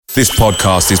This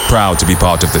podcast is proud to be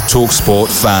part of the TalkSport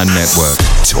Fan Network.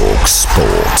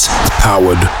 TalkSport.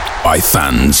 Powered by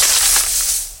fans.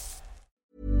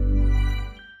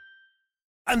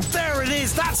 And there it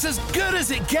is, that's as good as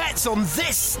it gets on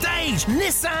this stage.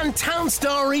 Nissan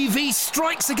Townstar EV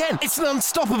strikes again. It's an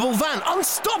unstoppable van,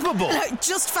 unstoppable.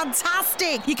 Just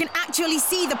fantastic. You can actually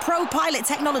see the Pro Pilot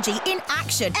technology in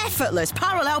action. Effortless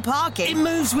parallel parking. It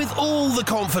moves with all the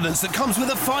confidence that comes with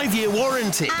a 5-year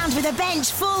warranty. And with a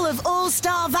bench full of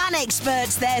all-star van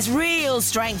experts, there's real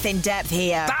strength in depth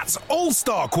here. That's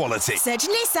all-star quality. Search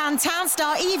Nissan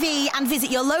Townstar EV and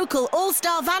visit your local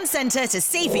all-star van centre to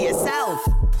see for yourself.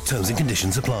 Terms and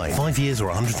conditions apply. 5 years or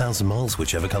 100,000 miles,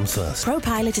 whichever comes first. Pro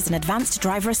Pilot is an advanced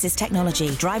driver assist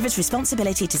technology. Driver's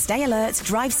responsibility to stay alert,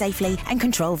 drive safely and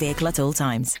control vehicle at all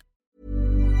times.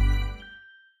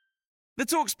 The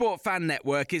TalkSport Fan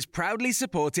Network is proudly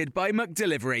supported by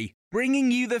McDelivery, bringing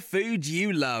you the food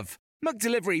you love.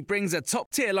 McDelivery brings a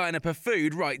top-tier lineup of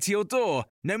food right to your door.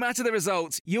 No matter the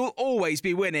result, you'll always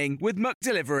be winning with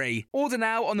McDelivery. Order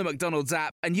now on the McDonald's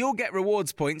app and you'll get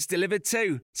rewards points delivered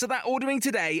too. So that ordering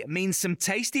today means some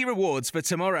tasty rewards for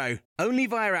tomorrow. Only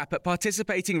via app at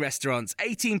participating restaurants.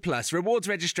 18 plus. Rewards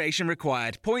registration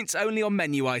required. Points only on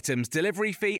menu items.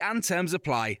 Delivery fee and terms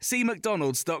apply. See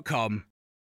mcdonalds.com.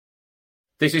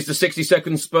 This is the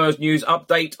 60-second Spurs news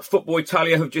update. Football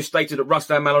Italia have just stated that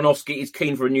Ruslan Malinovskyi is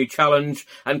keen for a new challenge,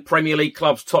 and Premier League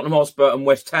clubs Tottenham Hotspur and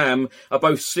West Ham are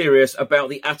both serious about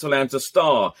the Atalanta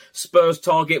star. Spurs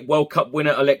target World Cup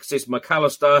winner Alexis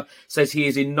McAllister says he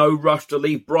is in no rush to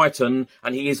leave Brighton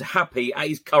and he is happy at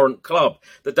his current club.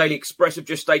 The Daily Express have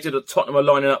just stated that Tottenham are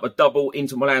lining up a double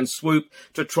Inter Milan swoop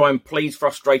to try and please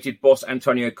frustrated boss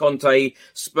Antonio Conte.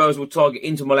 Spurs will target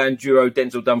Inter Milan duo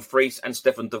Denzel Dumfries and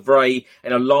Stefan de Vrij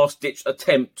in a last-ditch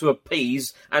attempt to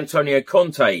appease Antonio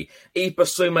Conte. Yves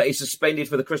Bissouma is suspended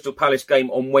for the Crystal Palace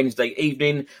game on Wednesday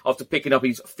evening after picking up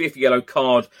his 5th yellow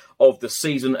card of the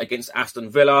season against Aston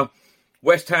Villa.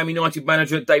 West Ham United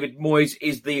manager David Moyes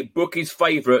is the bookies'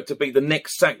 favourite to be the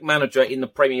next sacked manager in the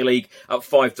Premier League at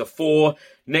 5-4.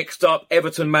 Next up,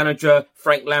 Everton manager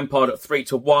Frank Lampard at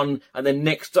 3-1. And then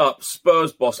next up,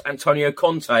 Spurs boss Antonio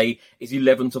Conte is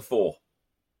 11-4.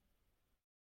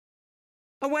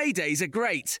 Away days are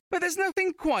great, but there's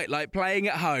nothing quite like playing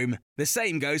at home. The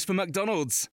same goes for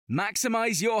McDonald's.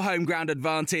 Maximise your home ground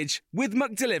advantage with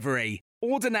McDelivery.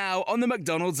 Order now on the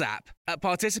McDonald's app. At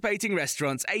participating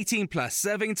restaurants, 18 plus,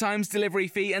 serving times, delivery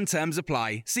fee and terms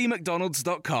apply. See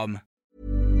mcdonalds.com.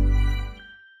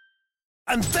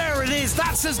 And there it is,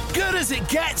 that's as good as it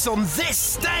gets on this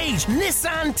stage.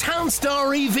 Nissan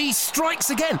Townstar EV strikes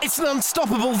again. It's an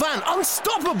unstoppable van,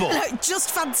 unstoppable.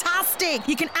 Just fantastic.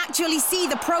 You can actually see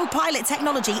the Pro Pilot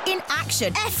technology in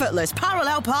action. Effortless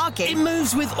parallel parking. It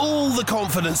moves with all the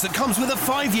confidence that comes with a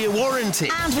 5-year warranty.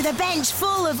 And with a bench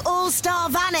full of all-star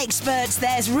van experts,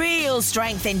 there's real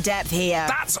strength in depth here.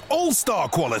 That's all-star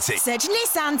quality. Search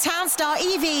Nissan Townstar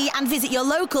EV and visit your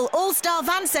local all-star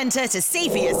van centre to see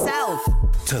for yourself.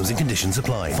 Terms and conditions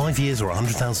apply. 5 years or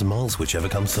 100,000 miles, whichever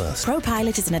comes first. Pro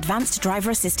Pilot is an advanced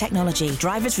driver assist technology.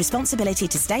 Driver's responsibility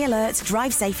to stay alert,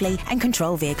 drive safely and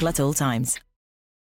control vehicle at all times.